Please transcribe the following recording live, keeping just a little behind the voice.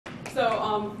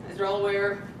As you're all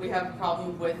aware, we have a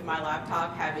problem with my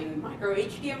laptop having micro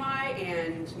HDMI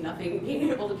and nothing being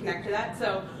able to connect to that.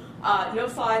 So no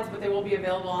slides, but they will be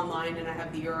available online, and I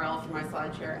have the URL for my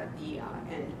SlideShare at the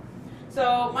end.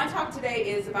 So my talk today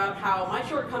is about how my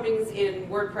shortcomings in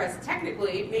WordPress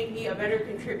technically make me a better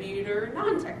contributor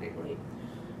non-technically.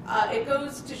 It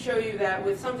goes to show you that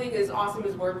with something as awesome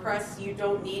as WordPress, you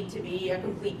don't need to be a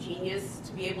complete genius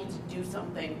to be able to do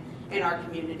something in our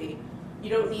community. You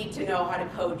don't need to know how to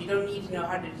code. You don't need to know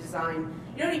how to design.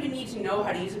 You don't even need to know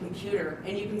how to use a computer,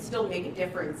 and you can still make a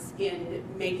difference in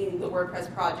making the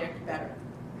WordPress project better.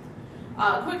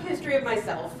 Quick history of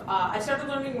myself. I started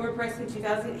learning WordPress in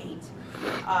 2008.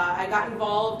 I got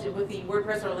involved with the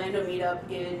WordPress Orlando meetup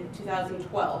in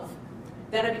 2012.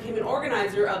 Then I became an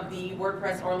organizer of the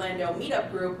WordPress Orlando meetup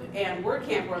group and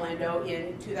WordCamp Orlando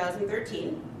in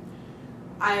 2013.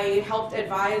 I helped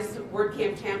advise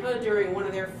WordCamp Tampa during one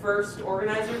of their first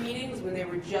organizer meetings when they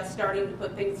were just starting to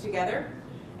put things together.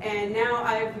 And now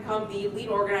I've become the lead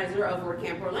organizer of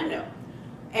WordCamp Orlando.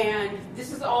 And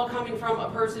this is all coming from a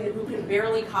person who can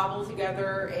barely cobble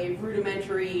together a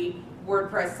rudimentary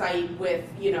WordPress site with,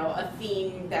 a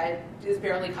theme that is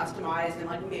barely customized and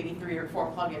like maybe 3 or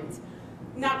 4 plugins.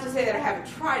 Not to say that I haven't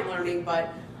tried learning, but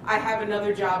I have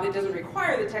another job that doesn't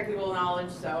require the technical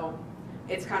knowledge, so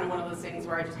it's kind of one of those things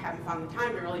where I just haven't found the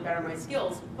time to really better my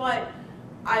skills. But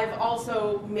I've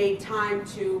also made time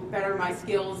to better my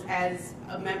skills as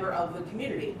a member of the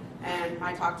community. And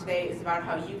my talk today is about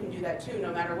how you can do that too,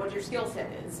 no matter what your skill set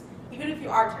is. Even if you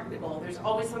are technical, there's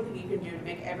always something you can do to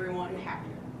make everyone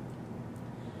happier.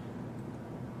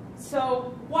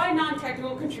 So why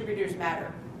non-technical contributors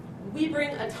matter? We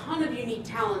bring a ton of unique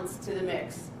talents to the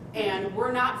mix. And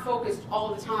we're not focused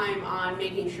all the time on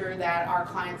making sure that our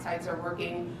client sites are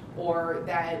working or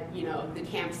that the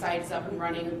campsite is up and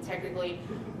running technically.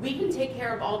 We can take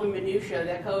care of all the minutia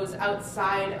that goes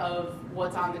outside of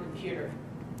what's on the computer.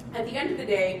 At the end of the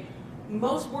day,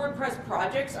 most WordPress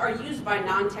projects are used by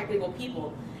non-technical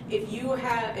people. If you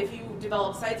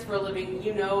develop sites for a living,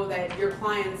 you know that your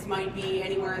clients might be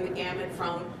anywhere in the gamut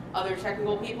from other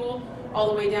technical people all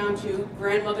the way down to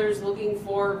grandmothers looking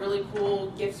for really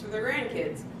cool gifts for their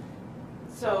grandkids.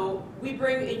 So we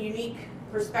bring a unique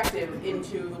perspective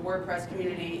into the WordPress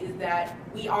community, is that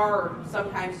we are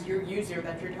sometimes your user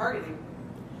that you're targeting.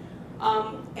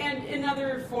 And in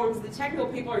other forms, the technical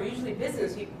people are usually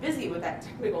busy with that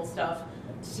technical stuff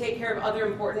to take care of other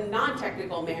important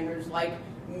non-technical matters, like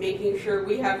making sure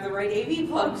we have the right AV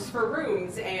plugs for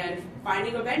rooms and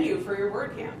finding a venue for your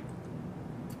WordCamp.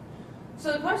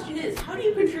 So the question is, how do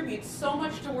you contribute so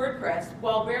much to WordPress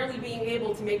while barely being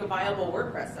able to make a viable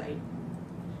WordPress site?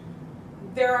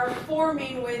 There are 4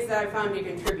 main ways that I've found to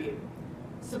contribute.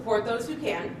 Support those who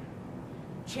can,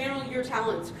 channel your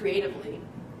talents creatively,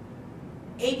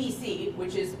 ABC,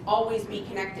 which is always be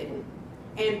connected,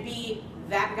 and be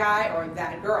that guy or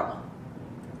that girl.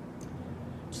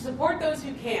 To support those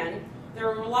who can, there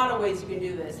are a lot of ways you can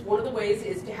do this. One of the ways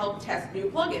is to help test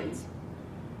new plugins.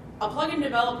 A plugin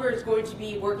developer is going to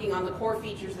be working on the core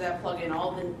features of that plugin,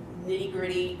 all the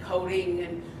nitty-gritty coding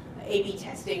and A/B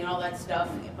testing and all that stuff,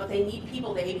 but they need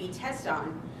people to A/B test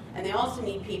on. And they also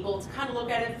need people to kind of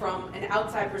look at it from an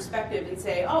outside perspective and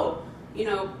say, oh,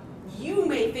 you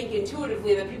may think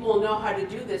intuitively that people will know how to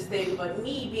do this thing, but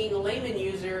me, being a layman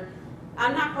user,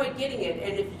 I'm not quite getting it.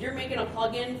 And if you're making a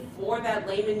plugin for that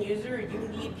layman user, you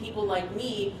need people like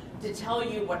me to tell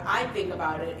you what I think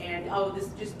about it. And, oh, this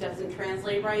just doesn't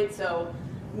translate right, so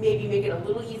maybe make it a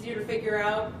little easier to figure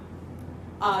out.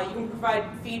 You can provide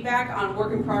feedback on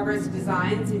work-in-progress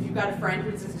designs. If you've got a friend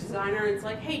who's a designer, it's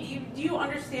like, hey, do you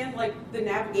understand the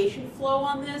navigation flow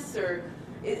on this? Or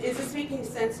is this making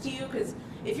sense to you? Because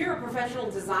if you're a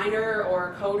professional designer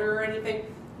or a coder or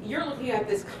anything, you're looking at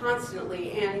this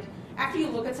constantly. And after you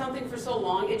look at something for so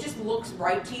long, it just looks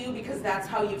right to you because that's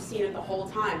how you've seen it the whole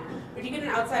time. But you get an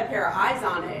outside pair of eyes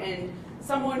on it, and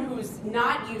someone who's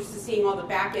not used to seeing all the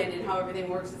back end and how everything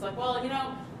works is like, well,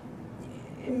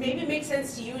 maybe it makes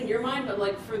sense to you in your mind,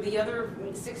 but for the other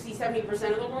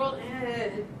 60–70% of the world,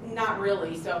 not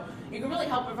really. So you can really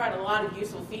help provide a lot of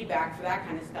useful feedback for that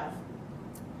kind of stuff.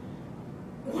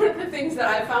 One of the things that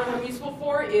I've found I'm useful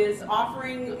for is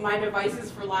offering my devices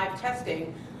for live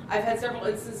testing. I've had several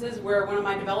instances where one of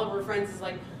my developer friends is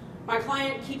like, my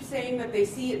client keeps saying that they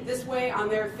see it this way on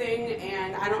their thing,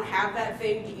 and I don't have that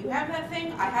thing. Do you have that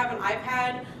thing? I have an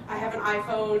iPad, I have an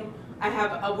iPhone, I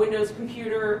have a Windows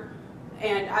computer,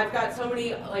 and I've got so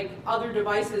many other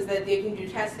devices that they can do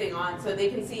testing on so they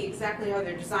can see exactly how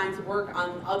their designs work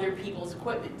on other people's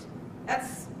equipment.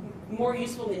 That's more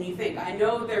useful than you think. I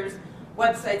know there's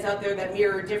websites out there that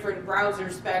mirror different browser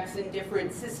specs and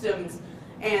different systems,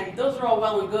 and those are all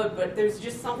well and good, but there's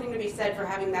just something to be said for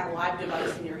having that live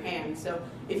device in your hand. So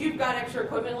if you've got extra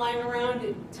equipment lying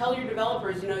around, tell your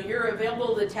developers, you're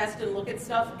available to test and look at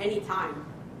stuff anytime.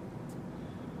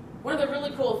 One of the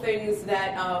really cool things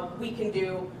that we can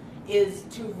do is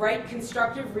to write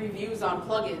constructive reviews on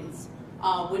plugins.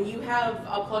 When you have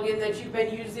a plugin that you've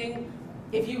been using,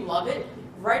 if you love it,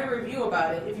 write a review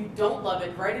about it. If you don't love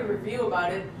it, write a review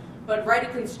about it, but write a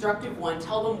constructive one.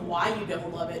 Tell them why you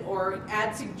don't love it, or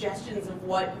add suggestions of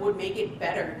what would make it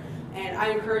better. And I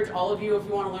encourage all of you, if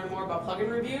you want to learn more about plugin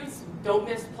reviews, don't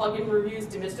miss Plugin Reviews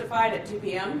Demystified at 2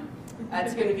 p.m.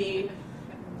 That's where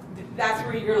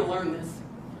you're going to learn this.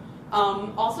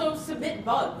 Also, submit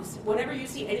bugs. Whenever you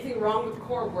see anything wrong with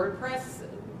core WordPress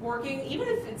working, even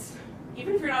if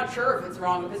you're not sure if it's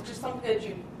wrong, if it's just something that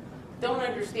you don't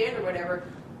understand or whatever,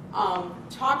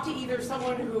 talk to either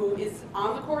someone who is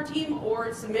on the core team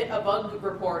or submit a bug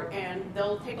report, and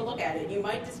they'll take a look at it. You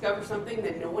might discover something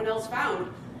that no one else found,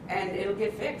 and it'll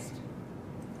get fixed.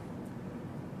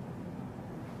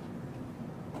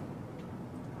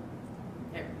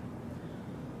 There.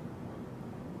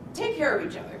 Take care of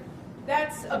each other.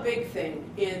 That's a big thing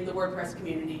in the WordPress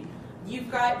community.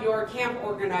 You've got your camp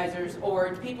organizers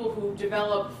or people who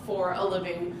develop for a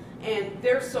living, and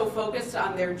they're so focused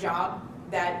on their job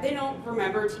that they don't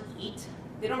remember to eat,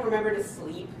 they don't remember to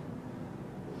sleep.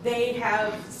 They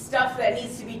have stuff that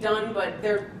needs to be done, but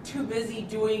they're too busy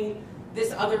doing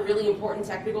this other really important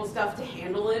technical stuff to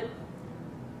handle it.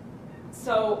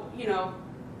 So,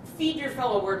 feed your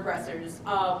fellow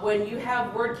WordPressers. When you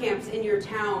have WordCamps in your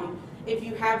town, if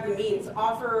you have the means,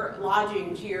 offer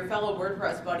lodging to your fellow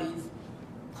WordPress buddies.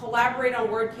 Collaborate on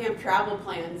WordCamp travel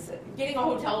plans. Getting a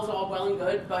hotel is all well and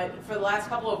good, but for the last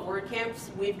couple of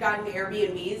WordCamps, we've gotten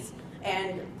Airbnbs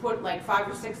and put like 5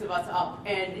 or 6 of us up,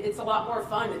 and it's a lot more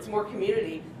fun. It's more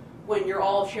community when you're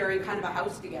all sharing kind of a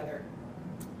house together.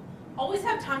 Always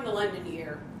have time to lend an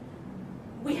ear.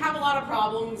 We have a lot of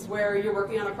problems where you're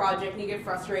working on a project and you get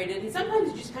frustrated, and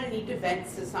sometimes you just kind of need to vent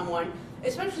to someone,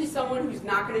 especially someone who's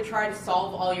not going to try to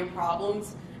solve all your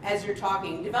problems as you're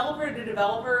talking. Developer to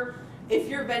developer, if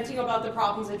you're venting about the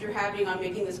problems that you're having on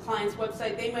making this client's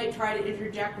website, they might try to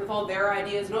interject with all their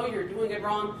ideas. No, you're doing it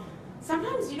wrong.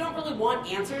 Sometimes you don't really want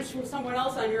answers from someone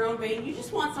else on your own vein. You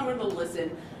just want someone to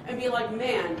listen and be like,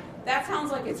 man, that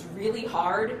sounds like it's really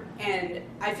hard, and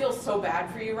I feel so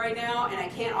bad for you right now, and I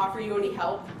can't offer you any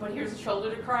help, but here's a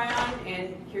shoulder to cry on,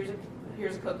 and here's a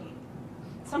cookie.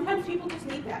 Sometimes people just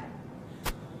need that.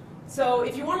 So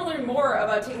if you want to learn more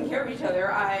about taking care of each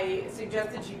other, I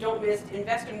suggest that you don't miss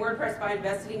Invest in WordPress by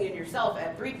Investing in Yourself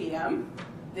at 3 p.m.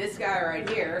 This guy right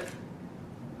here.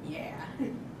 Yeah.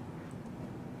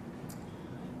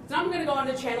 So now I'm going to go on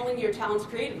to channeling your talents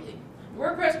creatively. The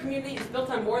WordPress community is built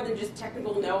on more than just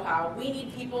technical know-how. We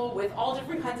need people with all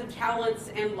different kinds of talents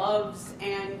and loves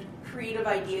and creative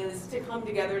ideas to come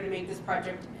together to make this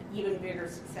project an even bigger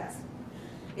success.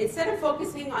 Instead of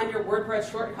focusing on your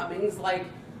WordPress shortcomings, like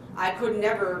I could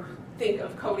never think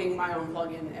of coding my own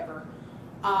plugin ever,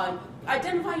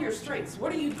 identify your strengths.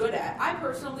 What are you good at? I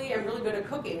personally am really good at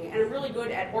cooking, and I'm really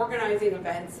good at organizing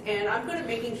events, and I'm good at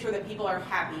making sure that people are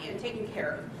happy and taken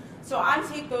care of. So I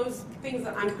take those things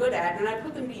that I'm good at and I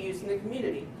put them to use in the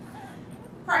community.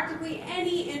 Practically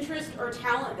any interest or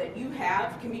talent that you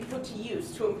have can be put to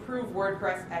use to improve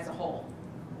WordPress as a whole.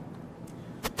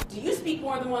 Do you speak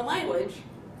more than one language?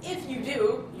 If you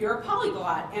do, you're a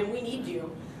polyglot, and we need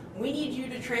you. We need you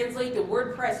to translate the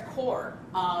WordPress core.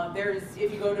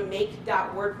 If you go to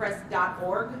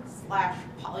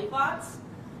make.wordpress.org/polyglots,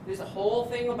 there's a whole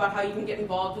thing about how you can get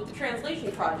involved with the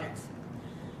translation projects.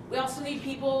 We also need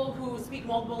people who speak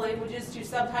multiple languages to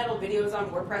subtitle videos on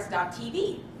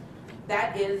WordPress.tv.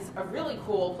 That is a really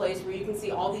cool place where you can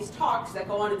see all these talks that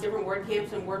go on at different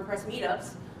WordCamps and WordPress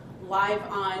meetups live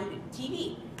on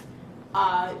TV.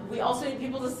 We also need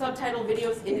people to subtitle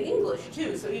videos in English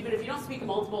too, so even if you don't speak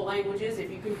multiple languages, if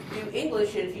you can do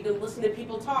English and if you can listen to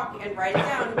people talk and write it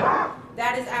down,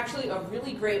 that is actually a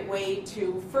really great way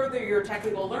to further your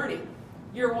technical learning.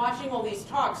 You're watching all these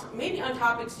talks, maybe on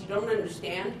topics you don't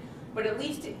understand, but at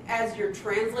least as you're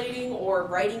translating or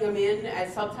writing them in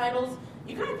as subtitles,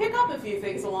 you kind of pick up a few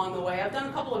things along the way. I've done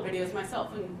a couple of videos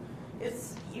myself, and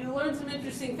you learn some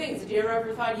interesting things that you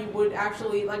never thought you would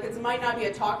actually, like it might not be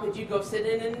a talk that you go sit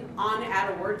in on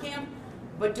at a WordCamp,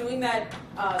 but doing that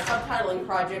subtitling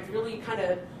project really kind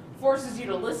of forces you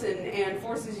to listen and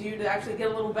forces you to actually get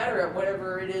a little better at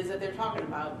whatever it is that they're talking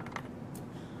about.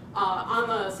 On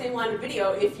the same line of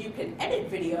video, if you can edit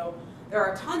video, There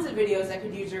are tons of videos that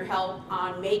could use your help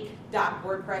on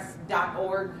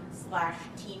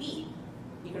make.wordpress.org/TV.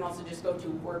 You can also just go to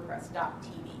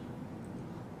wordpress.tv.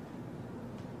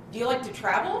 Do you like to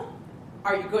travel?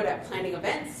 Are you good at planning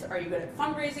events? Are you good at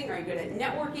fundraising? Are you good at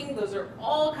networking? Those are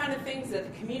all kind of things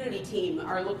that the community team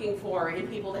are looking for in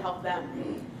people to help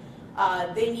them.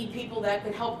 They need people that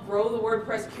can help grow the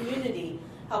WordPress community,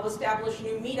 help establish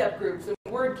new meetup groups and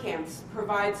WordCamps,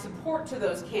 provide support to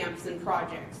those camps and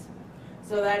projects.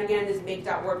 So that again is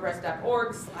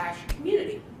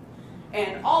make.wordpress.org/community.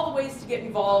 And all the ways to get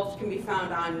involved can be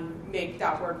found on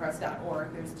make.wordpress.org.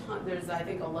 There's I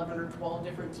think 11 or 12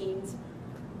 different teams.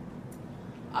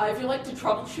 If you like to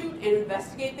troubleshoot and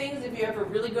investigate things, if you have a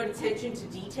really good attention to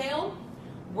detail,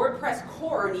 WordPress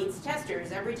core needs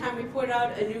testers. Every time we put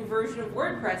out a new version of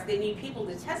WordPress, they need people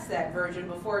to test that version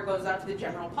before it goes out to the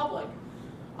general public.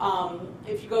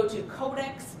 If you go to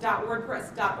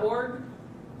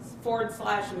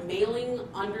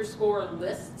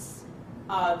codex.wordpress.org/mailing_lists,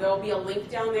 there'll be a link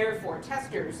down there for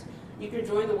testers. You can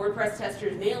join the WordPress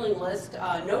testers mailing list.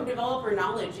 No developer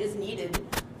knowledge is needed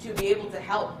to be able to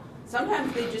help.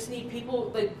 Sometimes they just need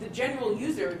people, like the general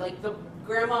user, like the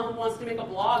grandma who wants to make a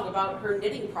blog about her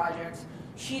knitting projects.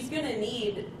 She's going to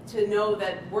need to know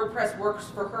that WordPress works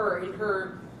for her in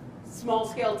her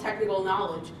small-scale technical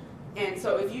knowledge. And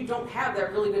so if you don't have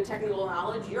that really good technical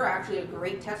knowledge, you're actually a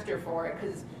great tester for it,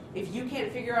 because if you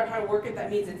can't figure out how to work it, that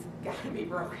means it's got to be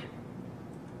broken.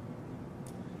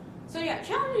 So yeah,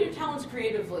 challenge your talents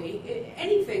creatively.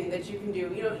 Anything that you can do,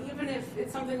 even if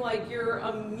it's something like you're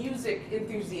a music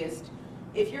enthusiast.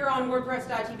 If you're on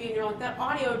WordPress.tv and you're like, that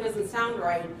audio doesn't sound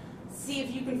right, see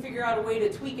if you can figure out a way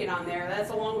to tweak it on there.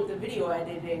 That's along with the video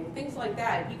editing, things like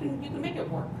that. You can make it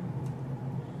work.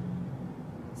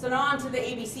 So now on to the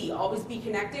ABC. Always be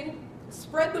connecting.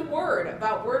 Spread the word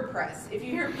about WordPress. If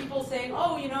you hear people saying,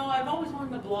 oh, I've always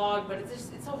wanted to blog, but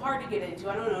it's so hard to get into.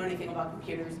 I don't know anything about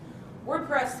computers.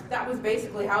 WordPress, that was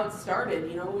basically how it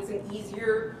started. It was an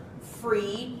easier,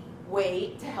 free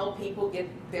way to help people get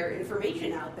their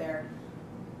information out there.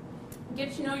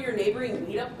 Get to know your neighboring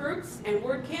meetup groups and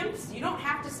WordCamps. You don't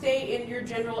have to stay in your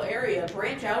general area.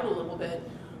 Branch out a little bit.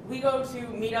 We go to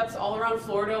meetups all around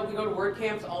Florida. We go to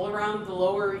WordCamps all around the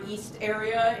lower east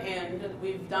area, and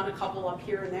we've done a couple up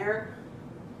here and there.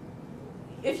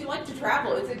 If you like to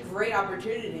travel, it's a great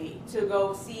opportunity to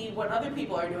go see what other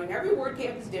people are doing. Every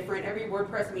WordCamp is different. Every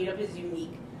WordPress meetup is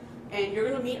unique. And you're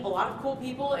going to meet a lot of cool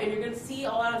people, and you're going to see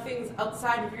a lot of things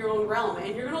outside of your own realm,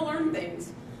 and you're going to learn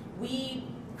things. We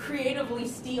creatively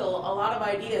steal a lot of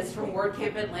ideas from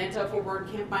WordCamp Atlanta, from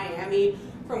WordCamp Miami,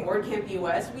 from WordCamp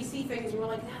US. We see things and we're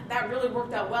like, that really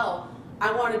worked out well.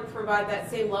 I want to provide that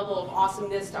same level of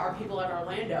awesomeness to our people at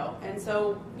Orlando. And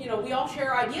so, we all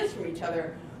share ideas from each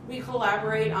other. We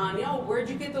collaborate on, where'd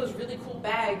you get those really cool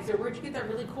bags, or where'd you get that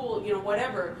really cool,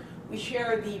 whatever. We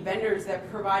share the vendors that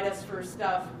provide us for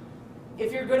stuff.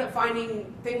 If you're good at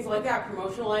finding things like that,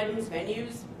 promotional items,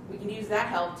 venues, we can use that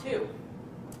help too.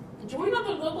 Join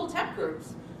other local tech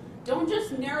groups. Don't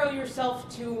just narrow yourself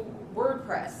to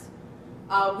WordPress.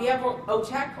 We have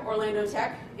OTech, Orlando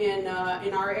Tech, in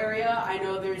our area. I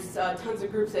know there's tons of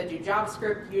groups that do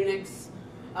JavaScript, Unix.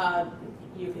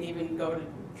 You can even go to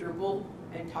Drupal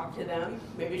and talk to them.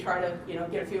 Maybe try to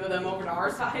get a few of them over to our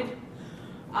side.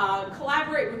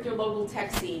 Collaborate with your local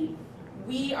tech scene.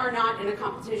 We are not in a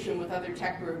competition with other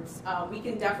tech groups. We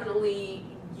can definitely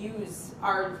use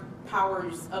our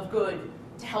powers of good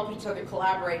to help each other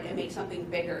collaborate and make something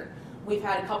bigger. We've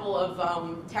had a couple of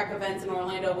tech events in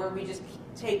Orlando where we just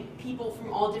take people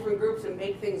from all different groups and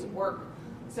make things work.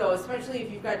 So especially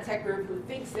if you've got a tech group who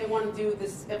thinks they want to do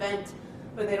this event,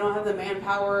 but they don't have the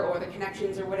manpower or the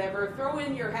connections or whatever, throw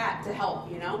in your hat to help,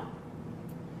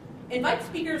 Invite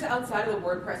speakers outside of the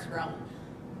WordPress realm.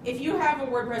 If you have a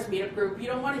WordPress meetup group, you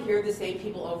don't want to hear the same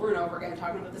people over and over again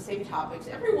talking about the same topics.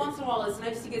 Every once in a while, it's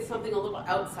nice to get something a little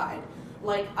outside.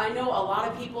 Like, I know a lot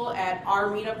of people at our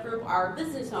meetup group are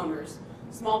business owners,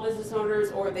 small business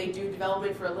owners, or they do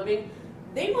development for a living.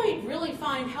 They might really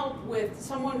find help with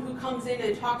someone who comes in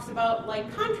and talks about,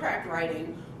 like, contract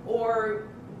writing or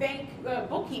bank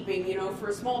bookkeeping, for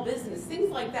a small business, things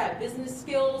like that, business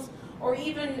skills, or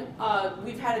even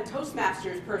we've had a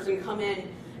Toastmasters person come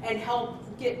in and help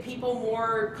get people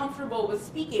more comfortable with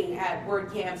speaking at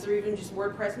WordCamps or even just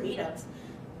WordPress meetups.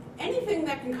 Anything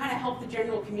that can kind of help the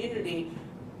general community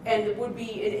and would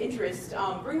be an interest,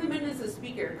 bring them in as a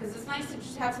speaker, because it's nice to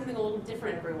just have something a little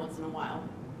different every once in a while.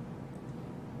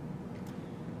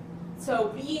 So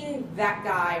being that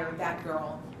guy or that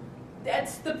girl,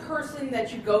 That's the person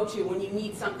that you go to when you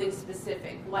need something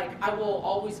specific. Like, I will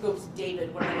always go to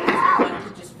David when I need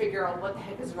someone to just figure out what the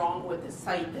heck is wrong with this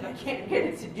site that I can't get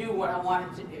it to do what I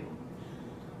want it to do.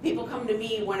 People come to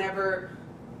me whenever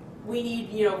we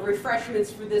need,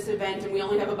 refreshments for this event and we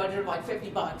only have a budget of like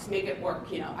 $50. Make it work,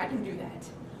 I can do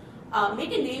that.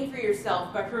 Make a name for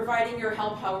yourself by providing your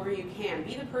help however you can.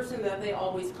 Be the person that they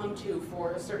always come to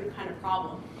for a certain kind of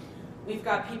problem. We've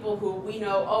got people who we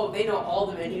know, they know all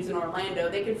the venues in Orlando.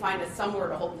 They can find us somewhere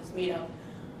to hold this meetup.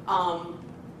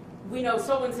 We know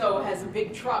so-and-so has a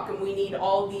big truck and we need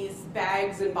all these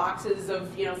bags and boxes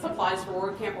of supplies for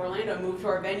WordCamp Orlando moved to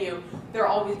our venue. They're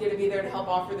always going to be there to help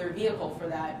offer their vehicle for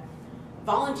that.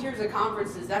 Volunteers at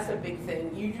conferences, that's a big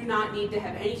thing. You do not need to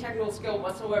have any technical skill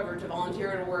whatsoever to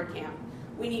volunteer at a WordCamp.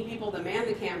 We need people to man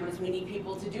the cameras. We need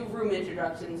people to do room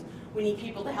introductions. We need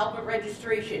people to help at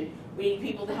registration. We need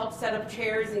people to help set up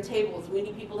chairs and tables. We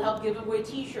need people to help give away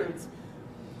t-shirts.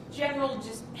 General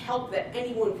just help that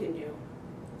anyone can do.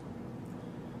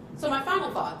 So my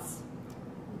final thoughts.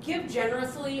 Give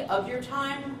generously of your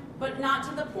time, but not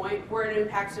to the point where it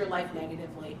impacts your life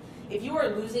negatively. If you are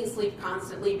losing sleep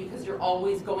constantly because you're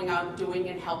always going out and doing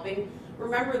and helping,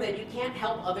 remember that you can't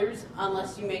help others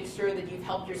unless you make sure that you've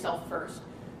helped yourself first.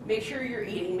 Make sure you're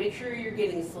eating, make sure you're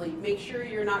getting sleep, make sure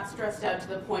you're not stressed out to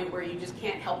the point where you just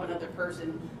can't help another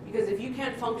person. Because if you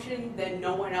can't function, then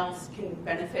no one else can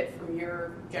benefit from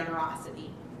your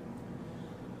generosity.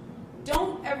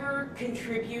 Don't ever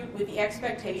contribute with the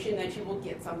expectation that you will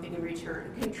get something in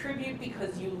return. Contribute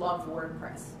because you love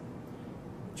WordPress.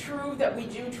 True that we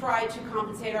do try to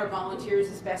compensate our volunteers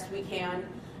as best we can,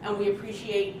 and we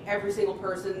appreciate every single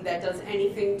person that does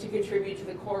anything to contribute to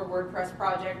the core WordPress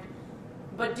project,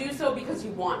 but do so because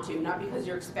you want to, not because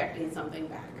you're expecting something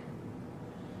back.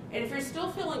 And if you're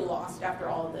still feeling lost after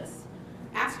all of this,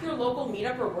 ask your local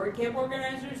meetup or WordCamp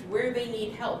organizers where they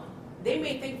need help. They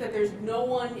may think that there's no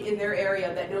one in their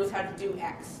area that knows how to do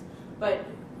X, but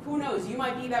who knows, you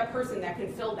might be that person that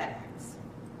can fill that X.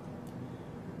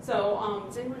 So,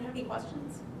 does anyone have any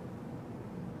questions?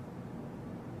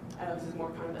 I know this is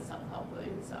more kind of a self-help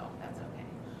thing, so that's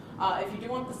okay. If you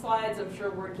do want the slides, I'm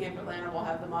sure WordCamp Atlanta will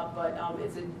have them up, but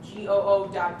it's a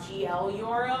goo.gl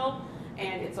URL,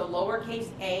 and it's a lowercase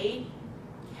a,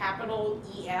 capital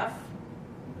EF,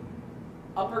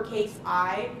 uppercase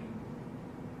I,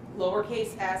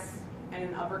 lowercase s, and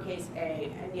an uppercase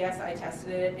A. And yes, I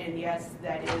tested it, and yes,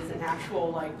 that is an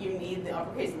actual, you need the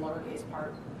uppercase and lowercase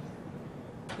part.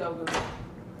 Go Google.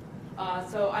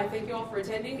 So I thank you all for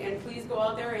attending, and please go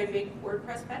out there and make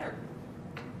WordPress better.